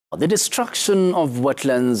The destruction of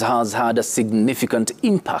wetlands has had a significant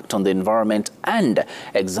impact on the environment and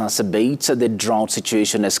exacerbates the drought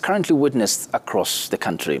situation as currently witnessed across the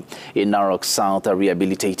country. In Narok South, a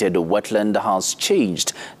rehabilitated wetland has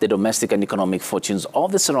changed the domestic and economic fortunes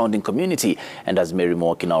of the surrounding community. And as Mary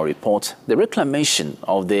Muoki now reports, the reclamation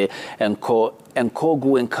of the Enkongú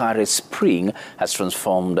Enkare spring has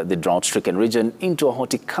transformed the drought-stricken region into a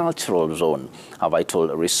horticultural zone, a vital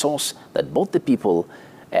resource that both the people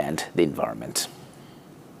and the environment.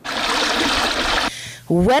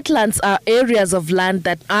 Wetlands are areas of land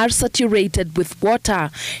that are saturated with water,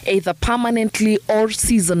 either permanently or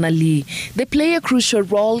seasonally. They play a crucial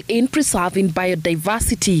role in preserving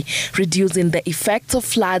biodiversity, reducing the effects of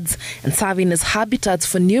floods, and serving as habitats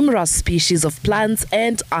for numerous species of plants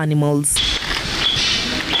and animals.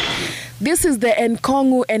 This is the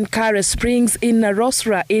Enkongú Enkare springs in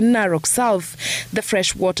Narok in Narok South. The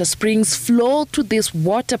freshwater springs flow to this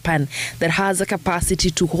water pan that has a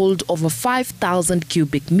capacity to hold over 5,000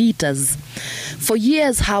 cubic meters. For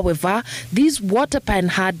years, however, this water pan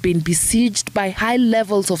had been besieged by high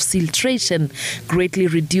levels of siltation, greatly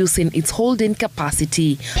reducing its holding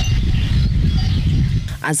capacity.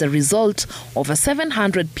 As a result, over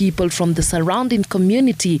 700 people from the surrounding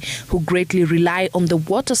community who greatly rely on the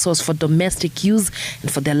water source for domestic use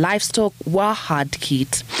and for their livestock were hard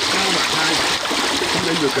hit.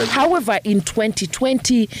 However, in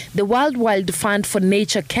 2020, the World Wide Fund for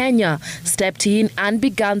Nature Kenya stepped in and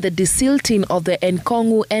began the desilting of the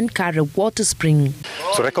Enkongú Enkare water spring.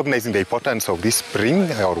 So recognizing the importance of this spring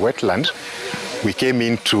or wetland, we came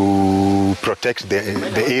in to protect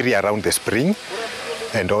the area around the spring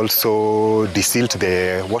and also desilt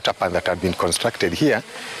the water pan that had been constructed here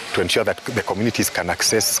to ensure that the communities can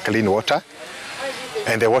access clean water.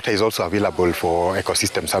 And the water is also available for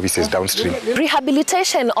ecosystem services downstream.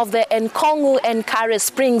 Rehabilitation of the Enkongú Enkare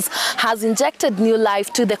springs has injected new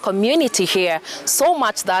life to the community here, so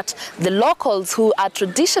much that the locals who are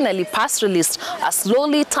traditionally pastoralists are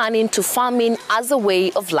slowly turning to farming as a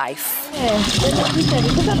way of life.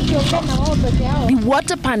 The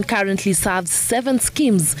water pan currently serves 7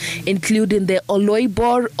 schemes, including the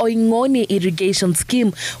Oloibor Oingoni irrigation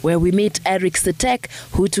scheme, where we meet Eric Setek,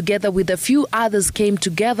 who together with a few others came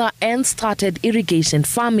together and started irrigation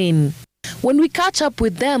farming. When we catch up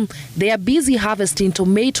with them, they are busy harvesting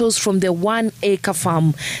tomatoes from their 1-acre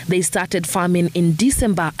farm. They started farming in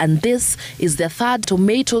December, and this is their 3rd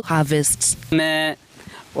tomato harvest.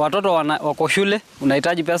 Watoto wako shule,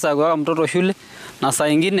 unahitaji pesa ya kuweka mtoto shule, na saa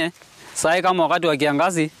ingine saa kama wakati wa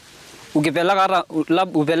kiangazi ukipeleka hata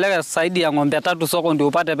upeleke zaidi ya ng'ombe 3 soko ndio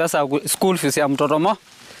upate pesa ya school fees ya mtoto mo.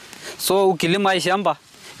 So ukilima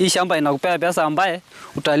hii shamba inakupea pesa ambaye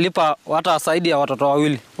utalipa hata zaidi ya watoto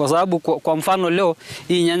wawili. Kwa sababu kwa mfano leo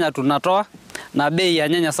hii nyanya tunatoa na bei ya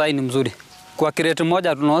nyanya sasa ni mzuri. Kwa kreti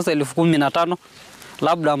moja tunauza 15,000,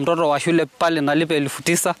 labda mtoto wa shule pale nalipa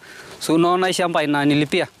 9,000. So unaona hii shamba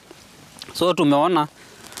inanilipia. So tumeona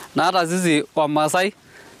na hata sisi wa Masai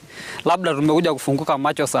labda tumekuja kufunguka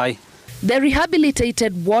macho sasa. The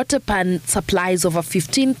rehabilitated water pan supplies over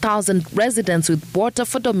 15,000 residents with water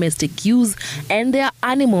for domestic use and their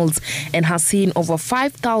animals, and has seen over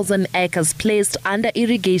 5,000 acres placed under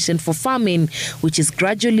irrigation for farming, which is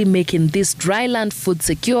gradually making this dryland food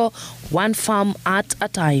secure, one farm at a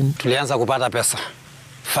time. Tulianza kupata pesa,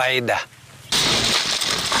 faida.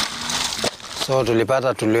 So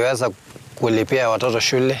tuliweza kulipia watoto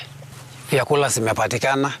shule, vyakula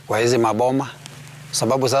zimepatikana kwa hizi maboma.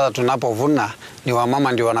 Sababu sasa tunapovuna ni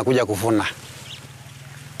wamama ndio wanakuja kuvuna.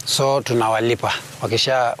 So tunawalipa.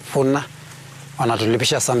 Wakishafuna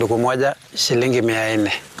wanatulipisha sanduku moja shilingi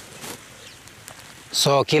 400.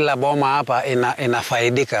 So kila boma hapa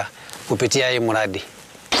inafaidika kupitia hii mradi.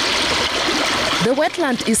 The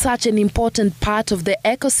wetland is such an important part of the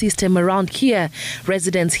ecosystem around here.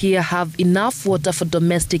 Residents here have enough water for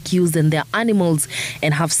domestic use and their animals,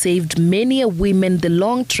 and have saved many a women the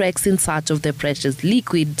long treks in search of the precious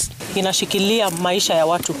liquid. Inashikilia maisha ya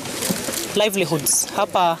watu, livelihoods.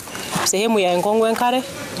 Hapa sehemu ya Enkongú Enkare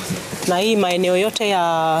na hii maeneo yote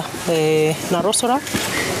ya Narok South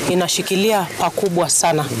inashikilia pakubwa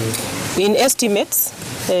sana. In estimates,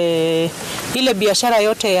 ile biashara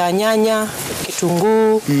yote ya nyanya,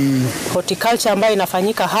 kitunguu, horticulture ambayo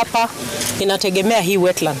inafanyika hapa inategemea hii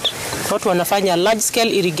wetland. Watu wanafanya large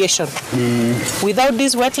scale irrigation. Without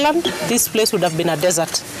this wetland, this place would have been a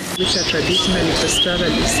desert. Which are traditionally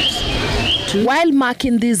pastoralists While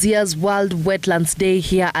marking this year's World Wetlands Day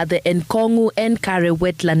here at the Enkongú Enkare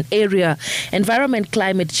wetland area, Environment,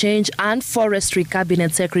 Climate Change and Forestry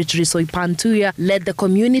Cabinet Secretary Soipantuya led the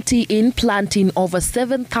community in planting over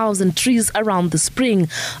 7,000 trees around the spring,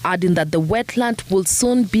 adding that the wetland will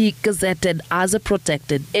soon be gazetted as a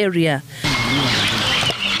protected area.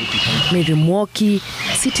 Mary Muoki,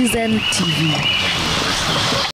 Citizen TV.